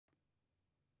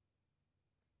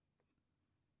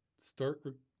Start.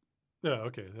 Yeah,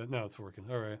 okay. Now it's working.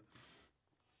 All right.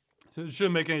 So it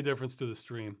shouldn't make any difference to the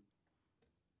stream.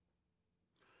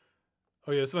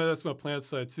 Oh yeah, so that's my plant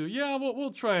side too. Yeah,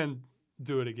 we'll try and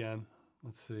do it again.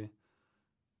 Let's see.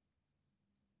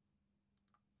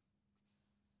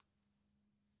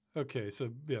 Okay, so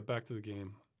yeah, back to the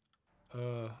game.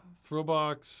 Throw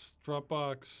box, drop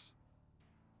box,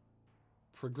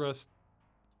 progress,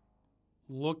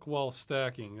 look while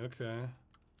stacking. Okay.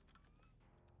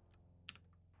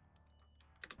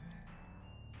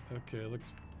 Okay,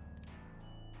 looks.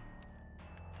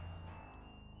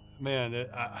 Man,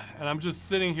 and I'm just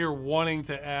sitting here wanting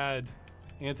to add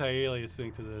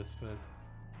anti-aliasing to this, but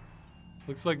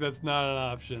looks like that's not an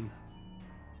option.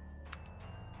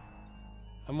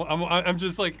 I'm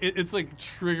just like it's like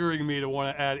triggering me to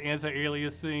want to add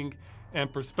anti-aliasing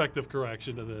and perspective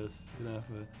correction to this, you know.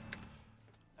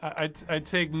 But I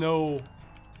take no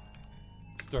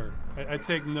start. I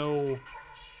take no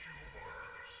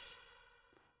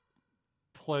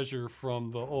pleasure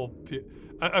from the old.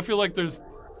 I feel like there's.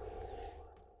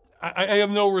 I have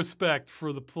no respect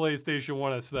for the PlayStation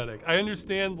 1 aesthetic. I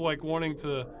understand like wanting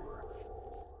to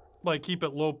like keep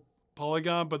it low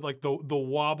polygon, but like the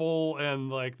wobble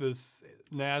and like this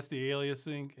nasty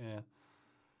aliasing. Yeah.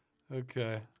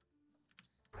 Okay.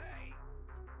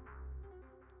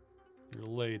 You're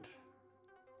late.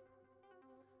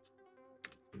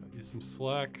 Got you some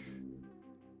slack.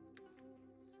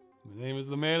 My name is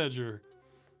the manager.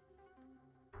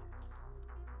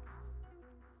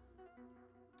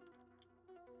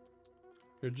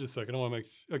 Here, just a second. I want to make.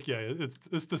 Okay,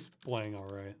 it's displaying all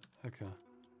right. Okay.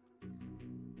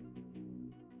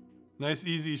 Nice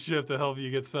easy shift to help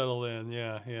you get settled in.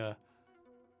 Yeah, yeah.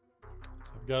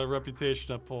 I've got a reputation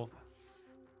to pull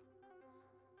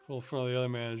in front of the other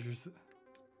managers.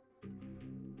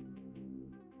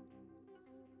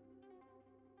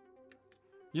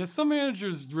 Yeah, some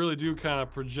managers really do kind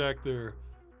of project their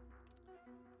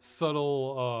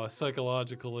subtle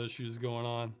psychological issues going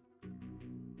on.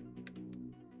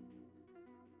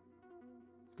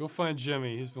 Go find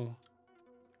Jimmy. He's been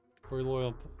very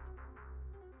loyal.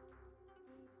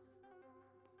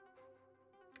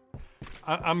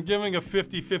 I'm giving a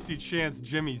 50-50 chance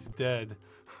Jimmy's dead.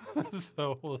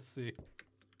 So we'll see.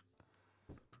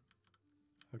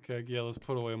 Okay, yeah, let's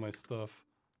put away my stuff.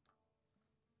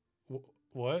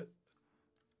 What?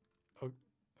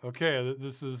 Okay,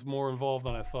 this is more involved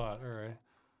than I thought. All right.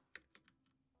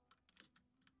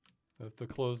 I have to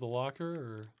close the locker,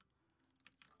 or?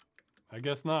 I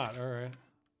guess not. All right.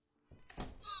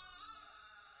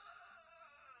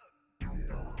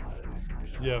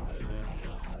 Yep. Yeah.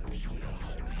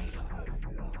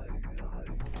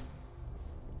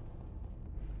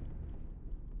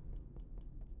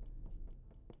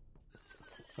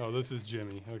 Oh, this is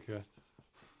Jimmy. Okay.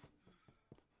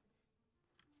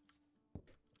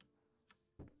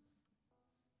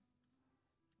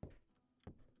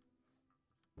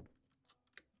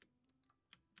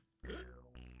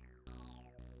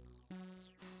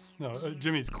 No,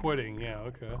 Jimmy's quitting. Yeah,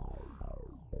 okay.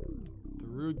 The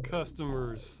rude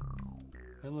customers.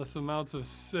 Endless amounts of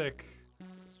sick.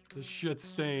 The shit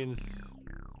stains.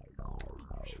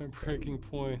 Reach my breaking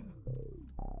point.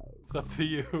 It's up to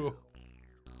you.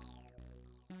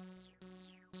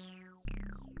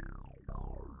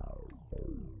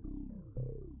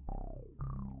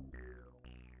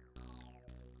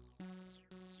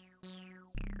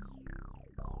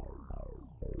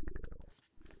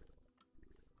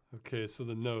 Okay, so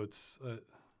the notes.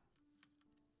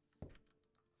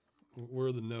 Where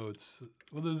are the notes?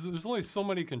 Well, there's only so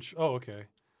many control. Oh, okay.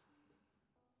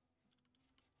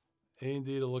 A and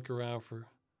D to look around for.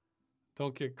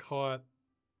 Don't get caught.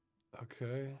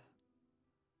 Okay.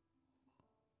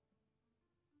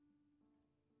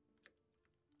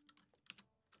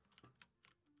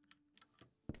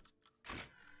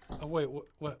 Oh wait,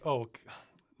 what? Oh,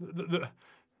 the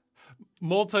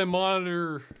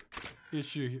multi-monitor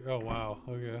issue here. Oh wow.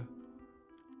 Okay.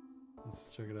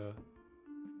 Let's check it out.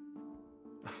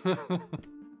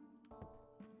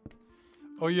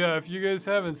 Oh yeah, if you guys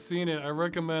haven't seen it, I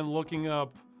recommend looking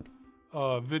up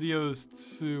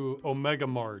videos to Omega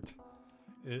Mart.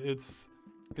 It's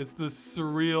this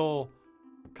surreal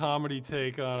comedy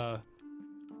take on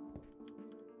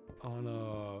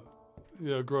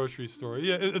a grocery store.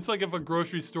 Yeah, it's like if a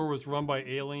grocery store was run by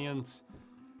aliens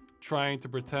trying to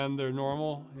pretend they're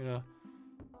normal, you know.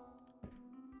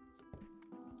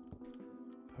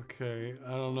 Okay,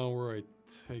 I don't know where I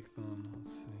take them.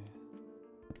 Let's see.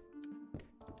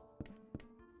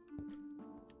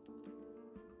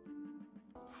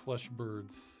 Flesh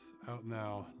birds out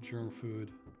now. Germ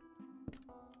food.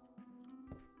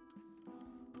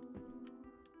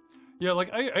 Yeah,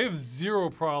 like I have zero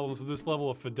problems with this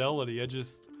level of fidelity. I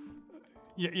just,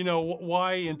 you know,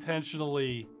 why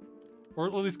intentionally, or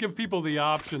at least give people the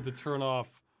option to turn off,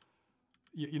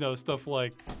 you know, stuff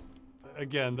like,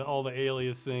 again, all the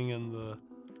aliasing and the.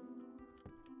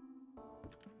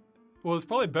 Well, it's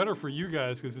probably better for you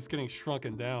guys because it's getting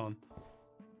shrunken down.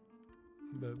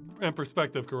 And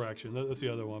perspective correction, that's the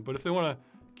other one. But if they want to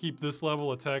keep this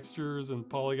level of textures and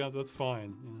polygons, that's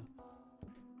fine. You know?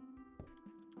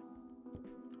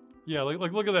 Yeah,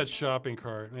 like look at that shopping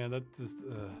cart, man. That just.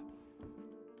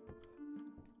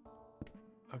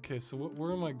 Okay, so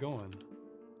where am I going?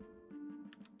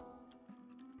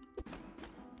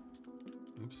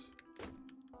 Oops.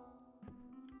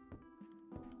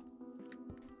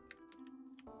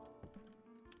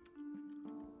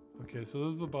 Okay, so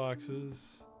those are the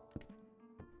boxes.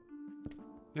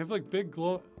 They have like big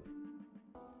glow.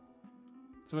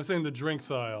 So I'm saying the drinks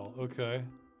aisle. Okay.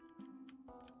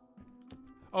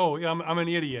 Oh yeah, I'm an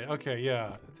idiot. Okay,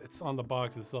 yeah, it's on the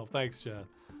box itself. Thanks, Chad.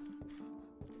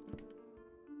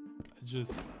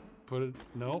 Just put it.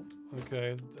 Nope.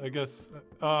 Okay, I guess.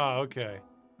 Ah, okay.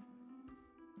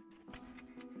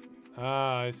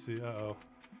 Ah, I see. Uh-oh.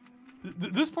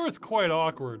 This part's quite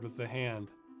awkward with the hand.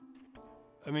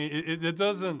 I mean, it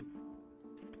doesn't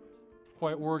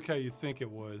quite work how you think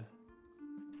it would.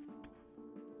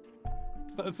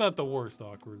 It's not the worst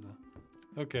awkward,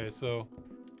 though. Okay, so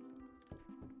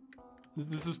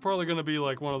this is probably going to be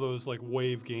like one of those like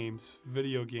wave games,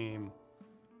 video game.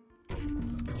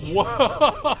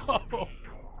 Whoa!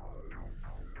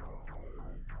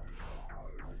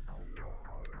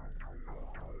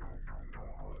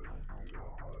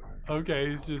 Okay,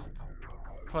 he's just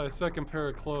probably a second pair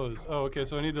of clothes. Oh, okay,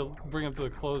 so I need to bring him to the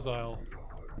clothes aisle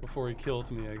before he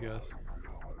kills me, I guess.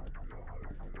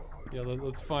 Yeah,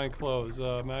 let's find clothes.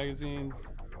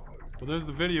 Magazines. Well, there's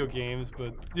the video games,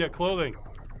 but yeah, clothing.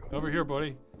 Over here,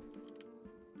 buddy.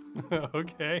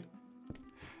 Okay.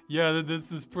 Yeah,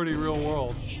 this is pretty real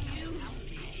world.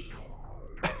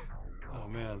 Oh,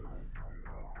 man.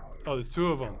 Oh, there's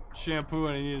two of them. Shampoo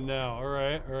and I need it now. All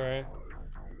right, all right.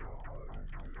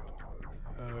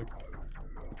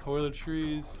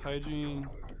 Toiletries, hygiene,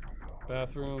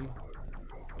 bathroom,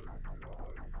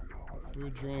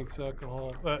 food, drinks,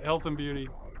 alcohol, health and beauty.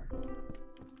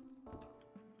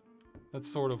 That's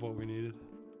sort of what we needed.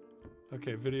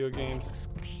 Okay, video games.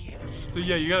 So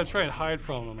yeah, you gotta try and hide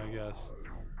from them, I guess.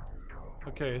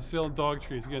 Okay, selling dog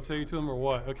treats. You gonna take you to them or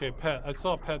what? Okay, pet. I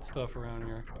saw pet stuff around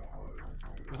here.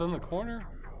 Was that in the corner?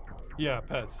 Yeah,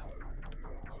 pets.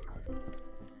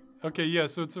 Okay, yeah,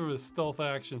 so it's sort of a stealth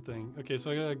action thing. Okay, so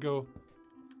I gotta go.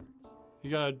 You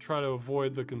gotta try to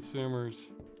avoid the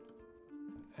consumers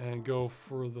and go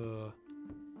for the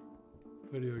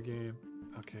video game.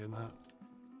 Okay, not.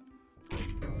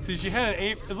 See, she had an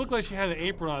apron. It looked like she had an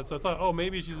apron on, so I thought, oh,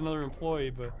 maybe she's another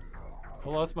employee, but I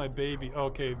lost my baby.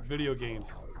 Okay, video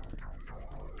games.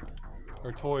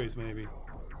 Or toys, maybe.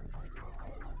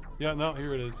 Yeah, no,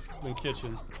 here it is. In the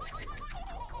kitchen.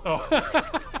 Oh.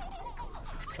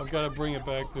 I've got to bring it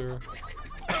back to her.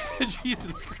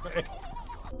 Jesus Christ.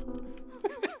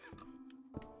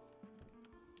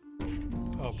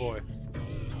 Oh boy.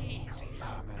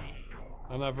 Oh man.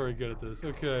 I'm not very good at this.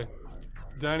 Okay.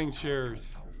 Dining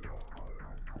chairs.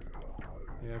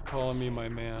 Yeah, calling me my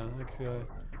man. Okay.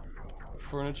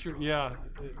 Furniture. Yeah,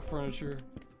 furniture.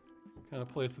 Kind of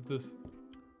place that this.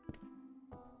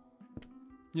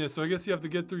 Yeah, so I guess you have to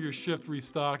get through your shift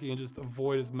restocking and just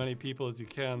avoid as many people as you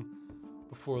can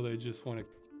before they just want to.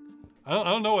 I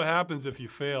don't know what happens if you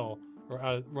fail or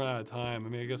run out of time. I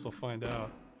mean, I guess we'll find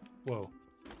out. Whoa.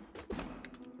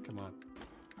 Come on.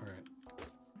 All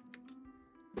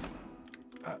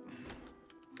right.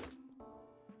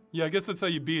 Yeah, I guess that's how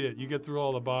you beat it. You get through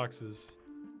all the boxes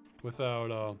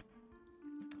without.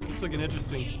 Looks like an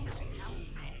interesting.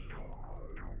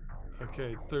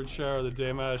 Okay, third shower of the day.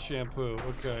 I'm out of shampoo.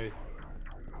 Okay.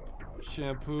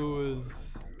 Shampoo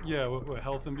is. Yeah, what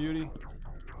health and beauty?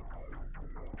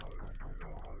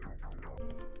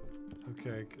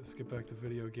 Okay, let's get back to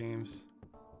video games.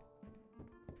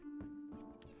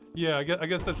 Yeah, I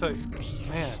guess that's how.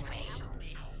 Man.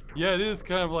 Yeah, it is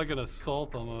kind of like an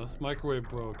assault almost. Microwave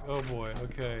broke. Oh boy,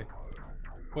 okay.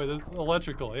 Wait, that's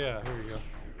electrical. Yeah, here we go.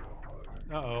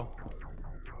 Uh-oh.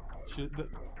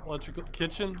 Electrical.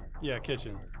 Kitchen? Yeah,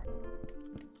 kitchen.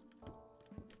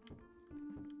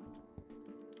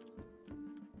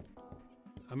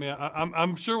 I mean,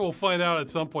 I'm sure we'll find out at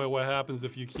some point what happens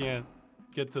if you can't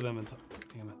get to them in time.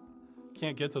 Damn it.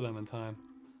 Can't get to them in time.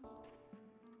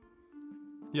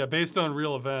 Yeah, based on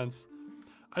real events.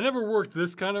 I never worked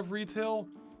this kind of retail,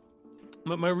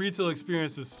 my retail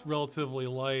experience is relatively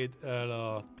light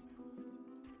at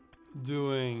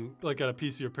doing like at a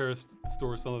PC repair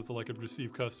store, something so I could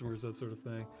receive customers, that sort of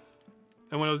thing.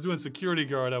 And when I was doing security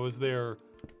guard, I was there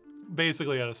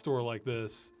basically at a store like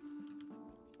this.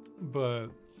 But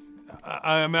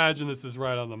I imagine this is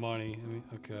right on the money. I mean,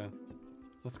 okay.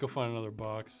 Let's go find another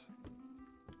box.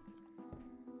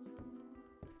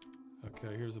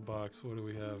 Okay, here's a box. What do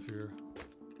we have here?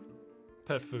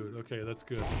 Pet food. Okay, that's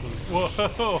good.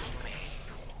 Whoa!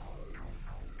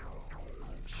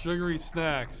 Sugary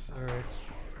snacks. All right.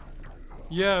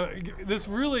 Yeah, this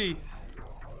really...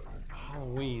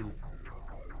 Halloween.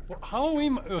 Well,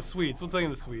 Halloween... Oh, sweets. We'll take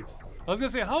the sweets. I was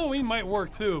going to say Halloween might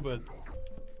work too, but...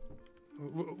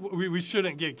 We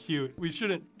shouldn't get cute. We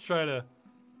shouldn't try to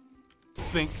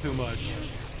think too much.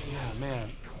 Yeah, man.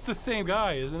 It's the same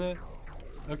guy, isn't it?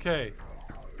 Okay.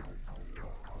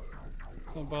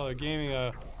 Don't bother gaming.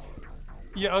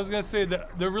 Yeah, I was gonna say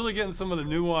that they're really getting some of the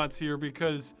nuance here,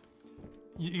 because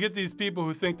you get these people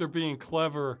who think they're being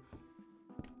clever,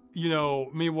 you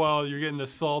know, meanwhile you're getting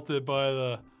assaulted by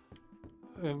the...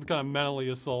 I'm kind of mentally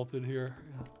assaulted here.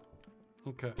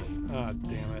 Okay. Ah,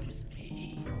 damn it.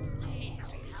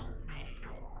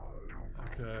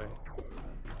 Okay.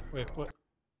 Wait, what?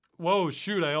 Whoa,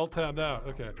 shoot, I alt-tabbed out.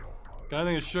 Okay. Got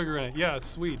anything with sugar in it? Yeah,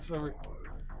 sweets.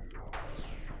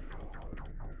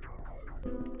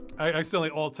 I accidentally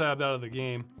alt-tabbed out of the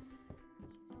game.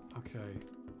 Okay.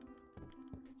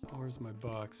 Oh, where's my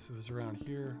box? It was around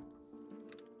here.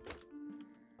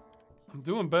 I'm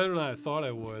doing better than I thought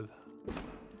I would.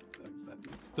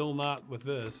 Still not with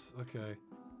this. Okay.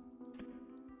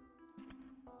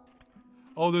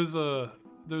 Oh, there's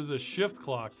a shift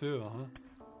clock too, huh?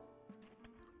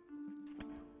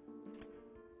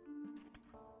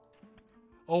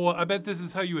 Oh, well, I bet this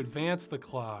is how you advance the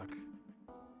clock.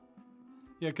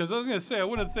 Yeah, because I was gonna say, I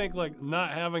wouldn't think like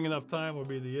not having enough time would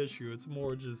be the issue. It's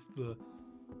more just the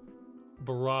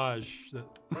barrage that...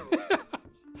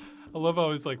 I love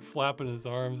how he's like flapping his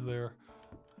arms there.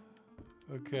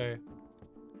 Okay.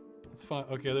 It's fine.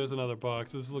 Okay, there's another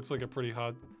box. This looks like a pretty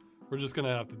hot... We're just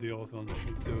gonna have to deal with them.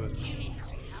 Let's do it.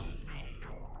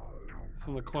 It's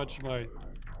gonna quench my...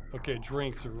 Okay,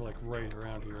 drinks are like right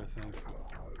around here, I think.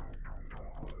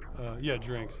 Yeah,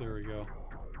 drinks, there we go.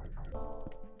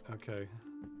 Okay.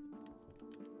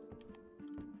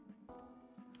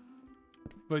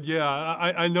 But yeah,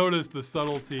 I noticed the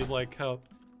subtlety, like how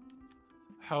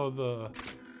the...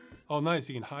 Oh nice,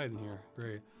 you can hide in here,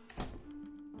 great.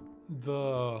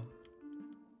 The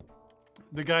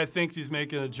guy thinks he's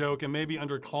making a joke, and maybe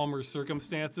under calmer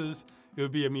circumstances it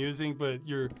would be amusing, but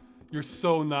you're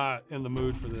so not in the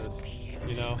mood for this,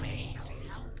 you know?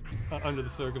 Under the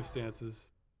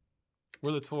circumstances.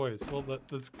 Where are the toys? Well,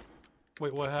 let's...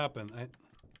 Wait, what happened?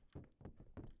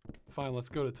 Fine, let's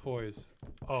go to toys.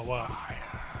 Oh, wow.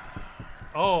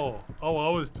 Oh, I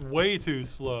was way too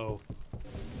slow.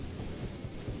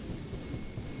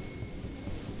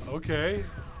 Okay.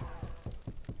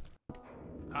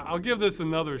 I'll give this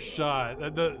another shot.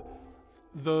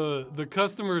 The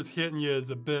customers hitting you is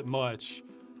a bit much.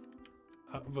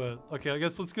 But, okay, I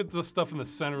guess let's get the stuff in the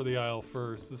center of the aisle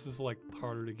first. This is, like,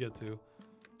 harder to get to.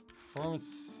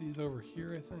 Pharmacy's over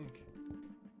here, I think.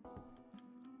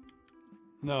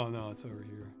 No, it's over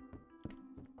here.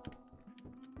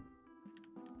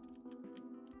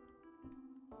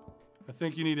 I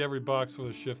think you need every box for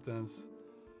the shift ends.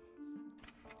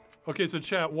 Okay, so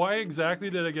chat, why exactly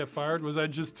did I get fired? Was I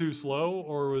just too slow,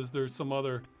 or was there some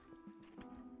other...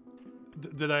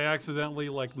 Did I accidentally,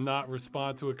 like, not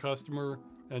respond to a customer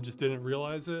and just didn't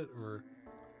realize it, or...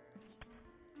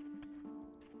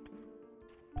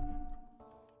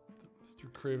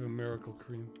 Mr. Craven Miracle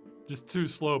Cream. Just too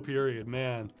slow, period,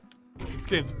 man. This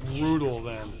game's brutal,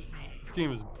 then. This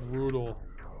game is brutal.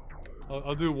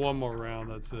 I'll do one more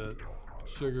round, that's it.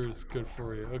 Sugar is good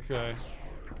for you, okay.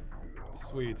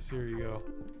 Sweets, here you go.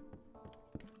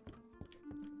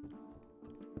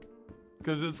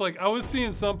 Because it's like, I was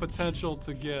seeing some potential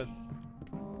to get...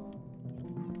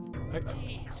 God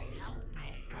damn.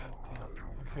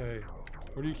 Okay.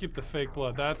 Where do you keep the fake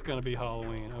blood? That's gonna be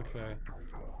Halloween, okay.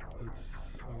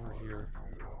 It's over here.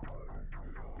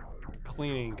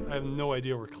 Cleaning. I have no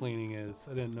idea where cleaning is.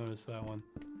 I didn't notice that one.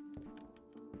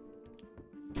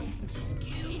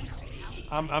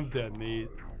 I'm dead meat.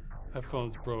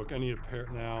 Headphones broke. I need a pair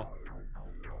now.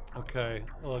 Okay.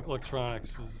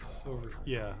 Electronics is over.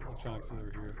 Yeah, electronics is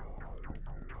over here.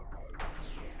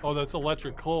 Oh, that's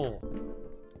electrical.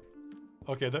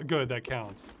 Okay, good. That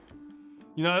counts.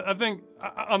 You know, I think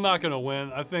I'm not gonna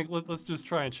win. I think let's just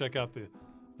try and check out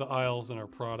the aisles and our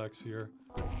products here.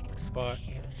 But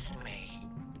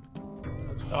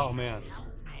Oh man.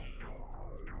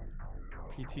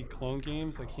 PT clone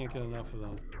games? I can't get enough of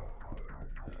them.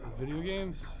 Video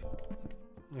games?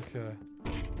 Okay.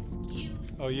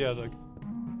 Oh yeah,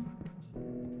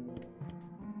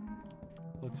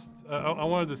 let's. I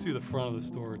wanted to see the front of the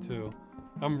store too.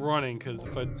 I'm running because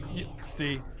if I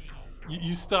see,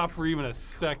 you stop for even a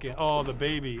second. Oh, the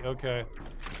baby. Okay.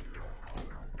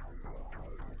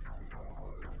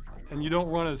 And you don't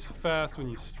run as fast when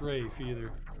you strafe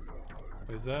either.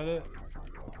 Wait, is that it?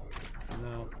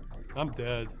 No, I'm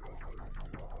dead.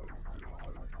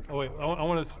 Oh wait, I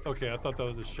want to. Okay, I thought that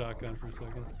was a shotgun for a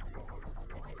second.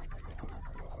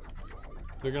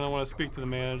 They're gonna want to speak to the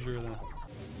manager then.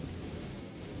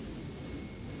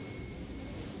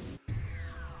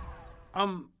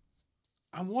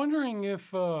 I'm wondering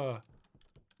if okay,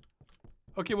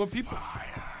 when people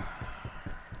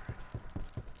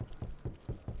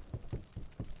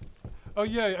Oh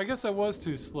yeah, I guess I was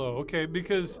too slow. Okay,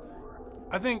 because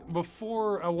I think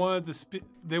before I wanted to speak,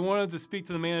 they wanted to speak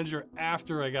to the manager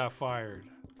after I got fired.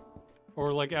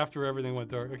 Or like after everything went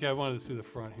dark. Okay, I wanted to see the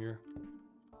front here.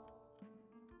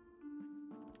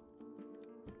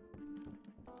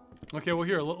 Okay, well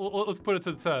here, let's put it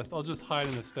to the test. I'll just hide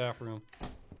in the staff room.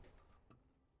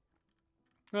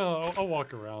 Well, I'll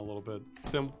walk around a little bit.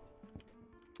 Then,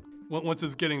 once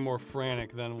it's getting more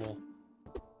frantic, then we'll...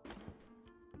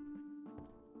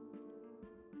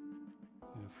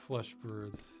 Yeah, flesh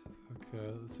birds.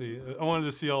 Okay, let's see. I wanted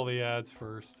to see all the ads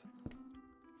first.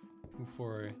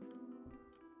 Before I...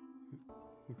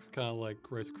 Looks kind of like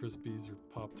Rice Krispies or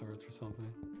Pop-Tarts or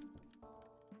something.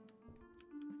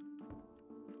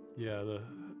 Yeah,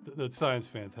 that sign's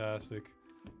fantastic.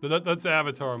 That's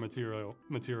Avatar material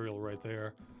right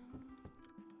there.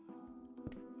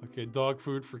 Okay, dog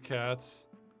food for cats.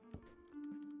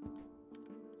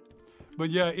 But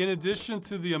yeah, in addition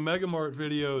to the Omega Mart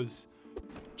videos,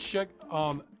 check.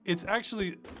 It's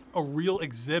actually a real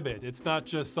exhibit. It's not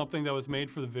just something that was made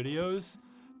for the videos.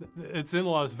 It's in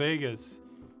Las Vegas,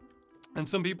 and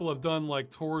some people have done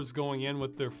like tours going in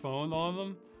with their phone on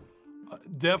them.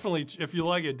 Definitely, if you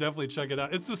like it, definitely check it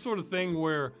out. It's the sort of thing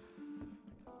where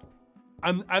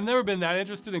I've never been that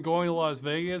interested in going to Las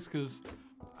Vegas because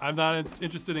I'm not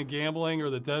interested in gambling or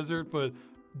the desert, but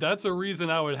that's a reason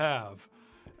I would have.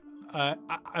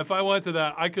 If I went to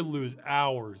that, I could lose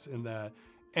hours in that.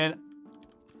 And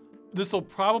this will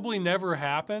probably never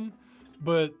happen,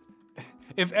 but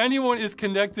if anyone is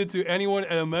connected to anyone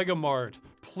at Omega Mart,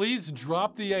 please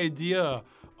drop the idea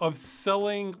of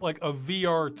selling like a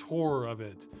VR tour of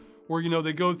it, where, you know,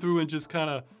 they go through and just kind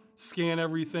of scan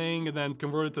everything and then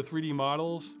convert it to 3D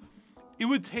models. It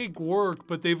would take work,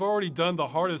 but they've already done the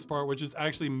hardest part, which is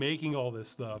actually making all this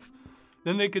stuff.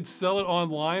 Then they could sell it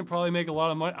online, probably make a lot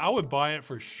of money. I would buy it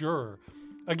for sure.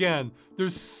 Again,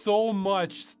 there's so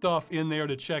much stuff in there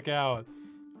to check out.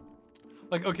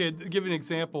 Like, okay, to give you an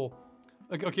example.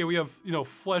 Like, okay, we have, you know,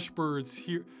 flesh birds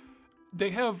here. They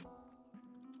have,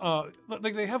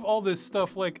 like they have all this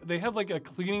stuff, like they have like a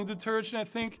cleaning detergent, I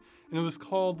think, and it was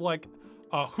called like,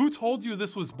 Who Told You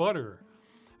This Was Butter?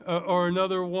 Or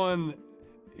another one,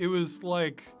 it was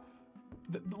like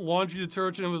laundry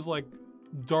detergent, it was like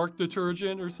dark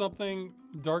detergent or something,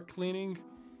 dark cleaning.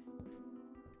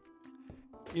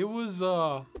 It was,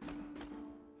 oh,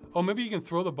 maybe you can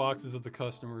throw the boxes at the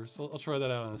customers. I'll try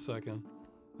that out in a second.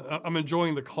 I'm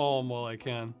enjoying the calm while I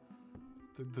can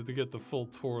to get the full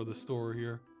tour of the store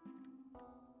here.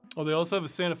 Oh, they also have a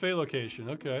Santa Fe location.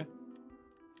 Okay.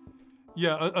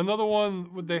 Yeah, another one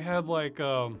they had like,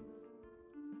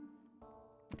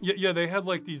 yeah, they had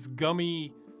like these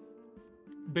gummy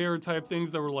bear type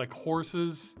things that were like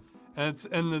horses, and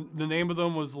the name of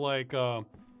them was like,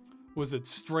 was it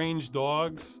Strange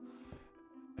Dogs?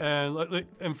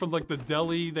 And from like the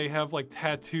deli, they have like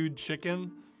tattooed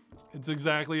chicken. It's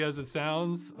exactly as it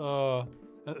sounds.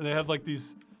 They had like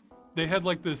these, they had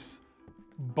like this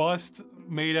bust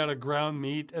made out of ground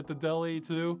meat at the deli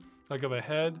too, like of a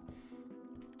head.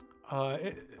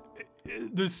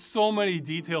 There's so many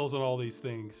details on all these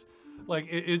things. Like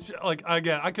it's like,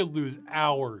 again, I could lose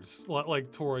hours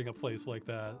like touring a place like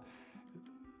that.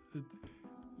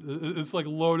 It's like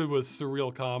loaded with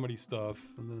surreal comedy stuff.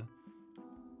 And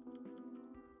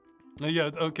yeah,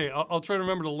 okay, I'll try to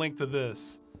remember to link to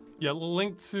this. Yeah,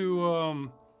 link to,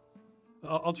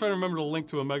 I'll try to remember to link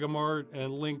to Omega Mart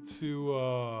and link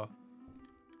to,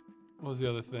 what was the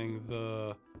other thing?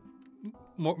 The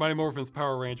Mighty Morphin's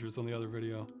Power Rangers on the other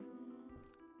video.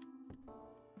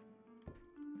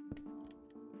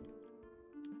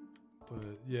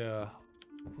 But yeah,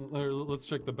 let's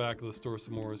check the back of the store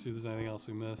some more, see if there's anything else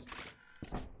we missed.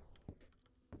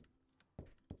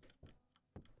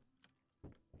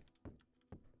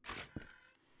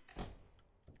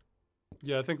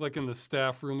 Yeah, I think like in the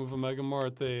staff room of a Mega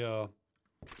Mart, they, okay,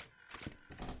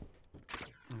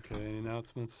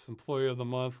 announcements. Employee of the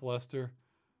Month, Lester.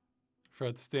 For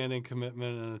outstanding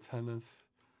commitment and attendance.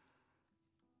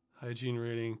 Hygiene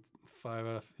rating, 5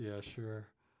 out of, yeah, sure.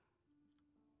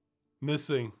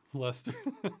 Missing, Lester.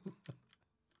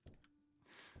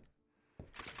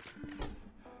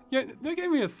 Yeah, that gave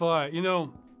me a thought, you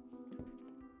know,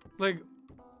 like,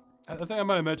 I think I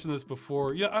might have mentioned this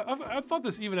before. Yeah, I've thought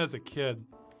this even as a kid.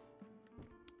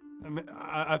 I mean,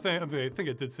 I think I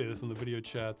did say this in the video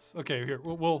chats. Okay, here,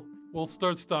 we'll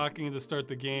start stocking to start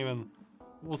the game, and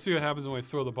we'll see what happens when we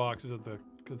throw the boxes at the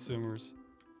consumers.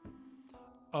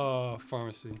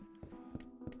 Pharmacy.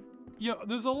 You know,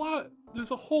 there's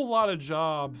a whole lot of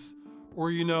jobs where,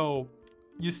 you know,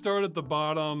 you start at the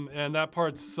bottom and that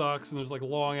part sucks and there's like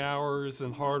long hours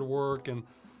and hard work and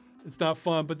it's not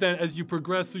fun. But then as you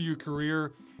progress through your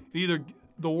career, either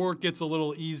the work gets a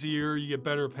little easier, you get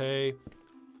better pay,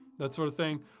 that sort of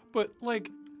thing. But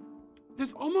like,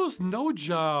 there's almost no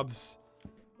jobs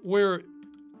where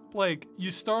like you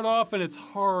start off and it's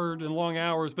hard and long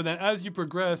hours, but then as you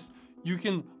progress, you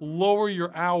can lower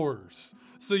your hours.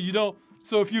 So you don't,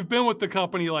 so if you've been with the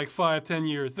company like 5-10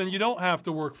 years, then you don't have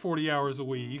to work 40 hours a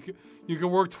week. You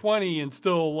can work 20 and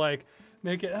still like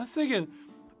make it. I was thinking,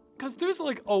 cause there's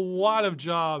like a lot of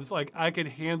jobs like I could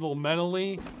handle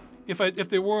mentally if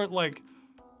they weren't like,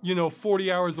 you know,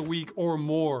 40 hours a week or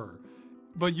more,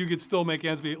 but you could still make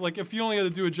ends meet. Like if you only had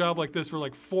to do a job like this for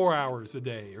like 4 hours a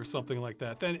day or something like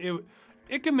that, then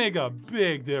it can make a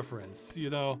big difference,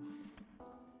 you know?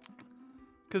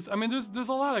 Cause I mean, there's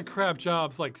a lot of crap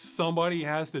jobs like somebody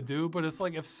has to do, but it's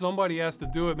like if somebody has to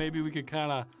do it, maybe we could kind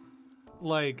of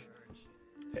like,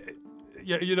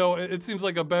 yeah, you know, it seems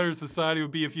like a better society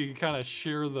would be if you could kind of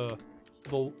share the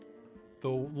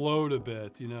load a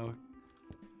bit, you know?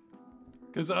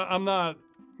 Cause I'm not,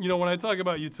 you know, when I talk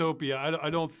about utopia, I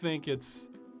don't think it's,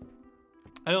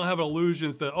 I don't have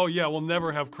illusions that, oh yeah, we'll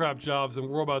never have crap jobs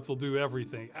and robots will do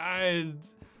everything.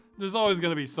 There's always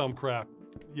gonna be some crap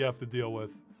you have to deal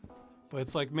with. But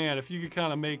it's like, man, if you could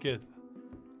kind of make it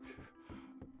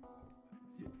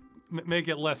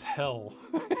less hell,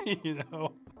 you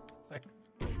know? Like,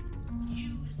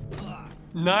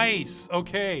 nice,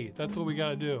 okay, that's what we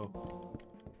gotta do.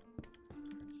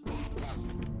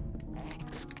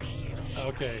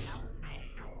 Okay.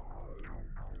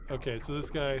 Okay, so this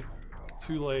guy, it's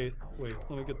too late. Wait,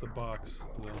 let me get the box.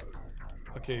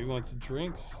 Okay, he wants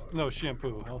drinks? No,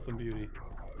 shampoo, health and beauty.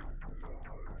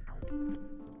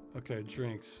 Okay,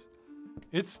 drinks.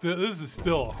 This is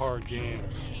still a hard game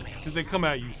because they come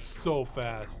at you so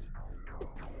fast.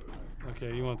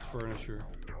 Okay, he wants furniture.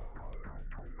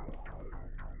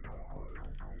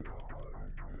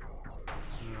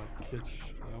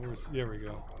 There we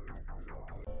go.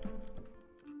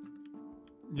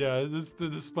 Yeah, this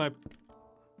might.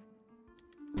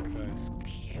 Okay.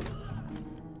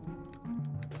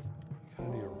 Kind of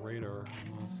need a radar.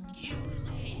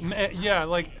 Yeah,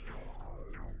 like.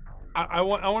 I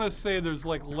want to say there's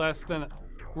like less than,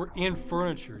 we're in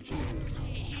furniture, Jesus.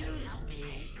 Need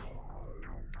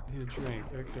a drink,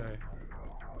 okay.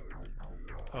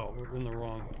 Oh, we're in the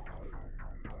wrong.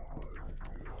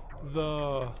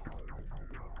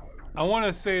 I want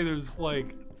to say there's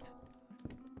like,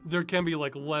 there can be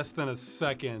like less than a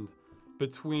second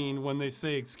between when they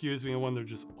say excuse me and when they're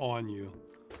just on you.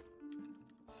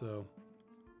 So.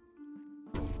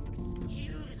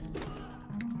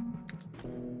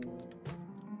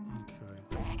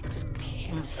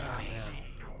 Ah, man.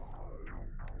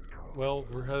 Well,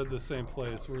 we're headed to the same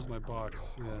place. Where's my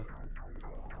box? Yeah.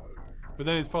 But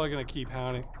then he's probably gonna keep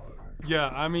hounding. Yeah,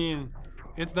 I mean,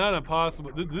 it's not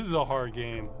impossible. This is a hard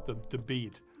game to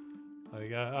beat.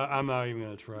 Like, I'm not even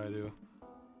gonna try to.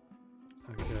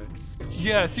 Okay.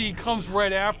 Yeah, see, he comes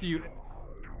right after you.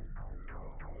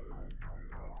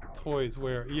 Toys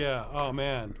where? Yeah. Oh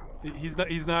man, he's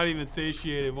not even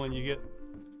satiated when you get.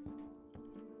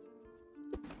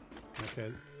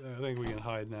 Okay, I think we can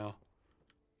hide now.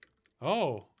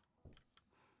 Oh.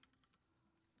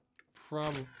 Here,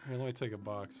 let me take a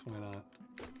box. Why not?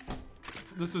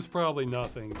 This is probably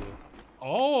nothing, but...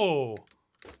 Oh!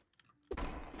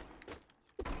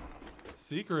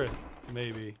 Secret,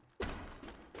 maybe.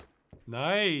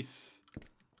 Nice!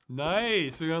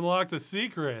 Nice! We unlocked the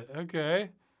secret.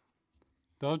 Okay.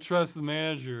 Don't trust the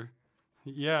manager.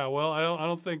 Yeah, well, I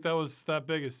don't think that was that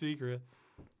big a secret.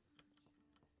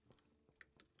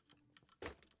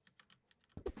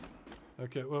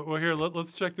 Okay, well here,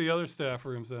 let's check the other staff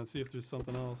rooms then, see if there's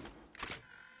something else.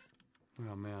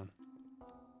 Oh man.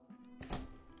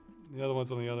 The other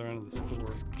one's on the other end of the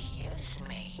store. Excuse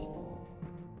me.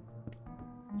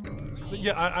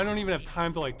 Yeah, I don't even have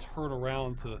time to like turn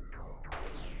around to.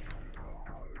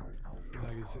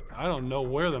 I don't know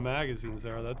where the magazines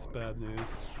are. That's bad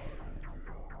news.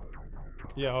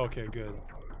 Yeah, okay, good.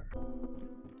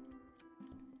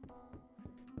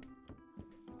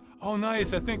 Oh,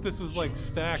 nice. I think this was like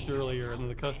stacked earlier and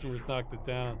the customers knocked it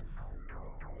down.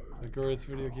 The greatest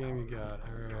video game you got.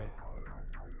 All right.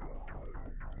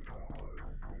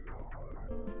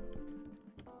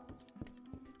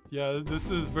 Yeah,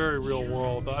 this is very real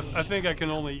world. I think I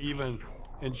can only even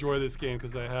enjoy this game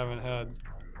because I haven't had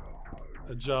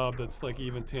a job that's like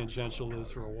even tangential to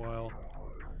this for a while.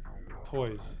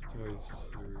 Toys.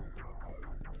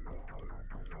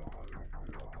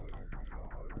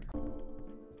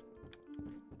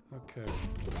 Okay.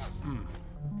 Alright.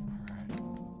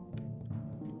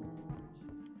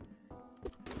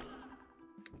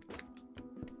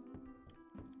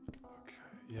 Okay,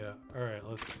 yeah. Alright,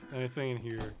 let's... Anything in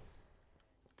here?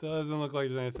 Doesn't look like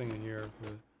there's anything in here,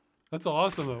 but... That's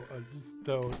awesome, though. I just,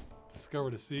 though,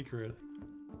 discovered a secret.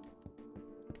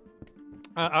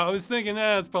 I was thinking,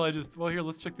 it's probably just... Well, here,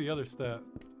 let's check the other stat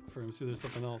for him, see if there's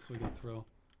something else we can throw.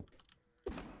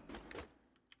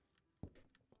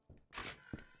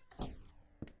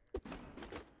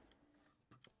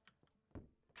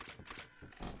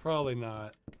 Probably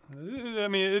not. I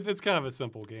mean, it's kind of a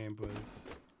simple game, but it's...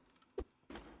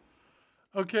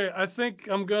 Okay, I think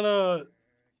I'm gonna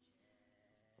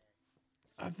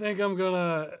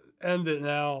end it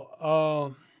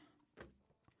now.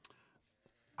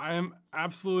 I am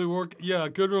absolutely yeah,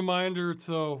 good reminder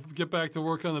to get back to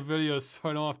work on the videos so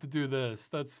I don't have to do this.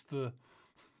 That's the...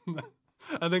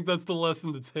 I think that's the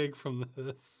lesson to take from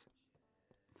this.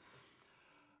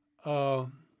 What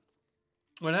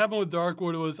happened with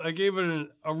Darkwood was I gave it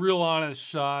a real honest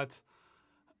shot.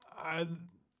 I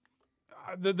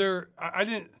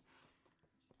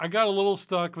got a little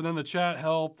stuck, but then the chat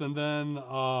helped, and then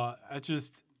I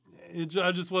just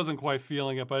wasn't quite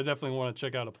feeling it. But I definitely want to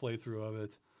check out a playthrough of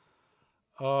it.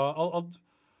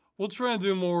 We'll try and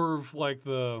do more of like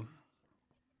I'll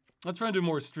try and do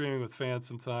more streaming with fans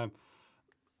sometime.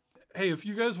 Hey, if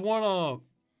you guys want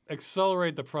to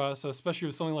accelerate the process, especially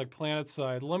with something like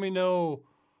PlanetSide, let me know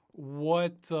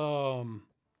what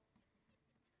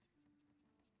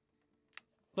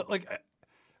like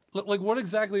what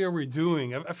exactly are we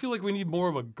doing? I feel like we need more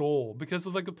of a goal, because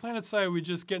with like the PlanetSide, we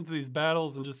just get into these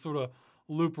battles and just sort of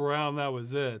loop around. That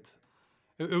was it.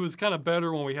 It was kind of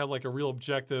better when we had like a real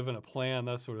objective and a plan,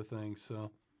 that sort of thing.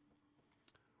 So,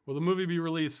 will the movie be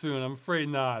released soon? I'm afraid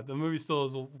not. The movie still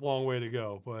has a long way to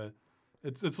go, but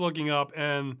it's looking up,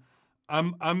 and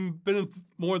I'm been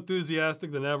more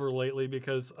enthusiastic than ever lately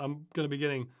because I'm going to be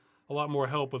getting a lot more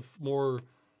help with more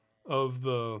of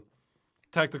the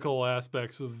technical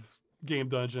aspects of Game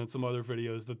Dungeon and some other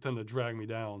videos that tend to drag me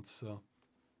down. So,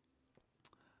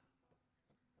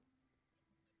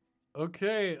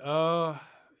 okay,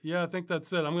 yeah, I think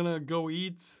that's it. I'm gonna go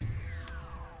eat.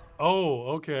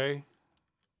 Oh, okay.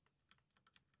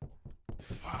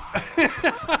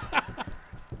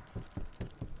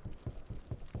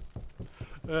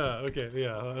 Yeah, okay,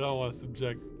 yeah, I don't want to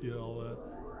subject you to all that.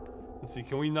 Let's see,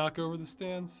 can we knock over the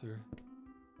stands, or?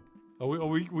 Oh,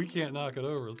 we can't knock it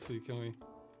over. Let's see, can we?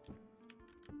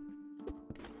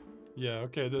 Yeah,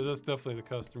 okay, that's definitely the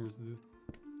customers.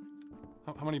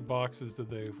 How many boxes did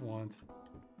they want?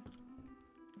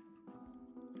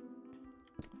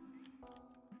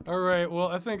 All right, well,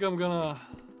 I think I'm gonna...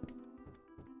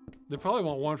 They probably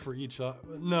want one for each.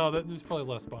 No, there's probably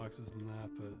less boxes than that,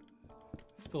 but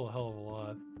it's still a hell of a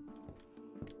lot.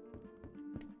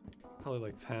 Probably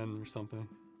like 10 or something.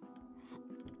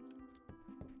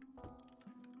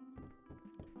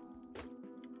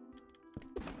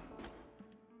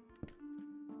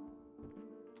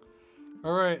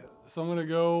 All right, so I'm gonna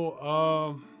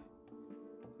go.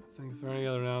 I think if there are any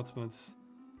other announcements.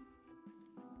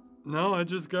 No, I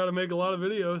just got to make a lot of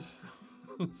videos.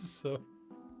 So,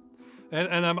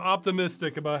 and I'm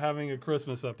optimistic about having a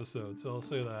Christmas episode. So I'll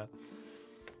say that.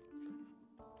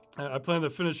 I plan to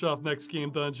finish off next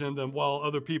Game Dungeon, then while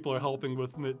other people are helping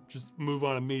with me, just move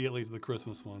on immediately to the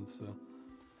Christmas one. So,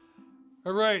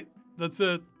 all right, that's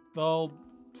it. I'll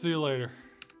see you later.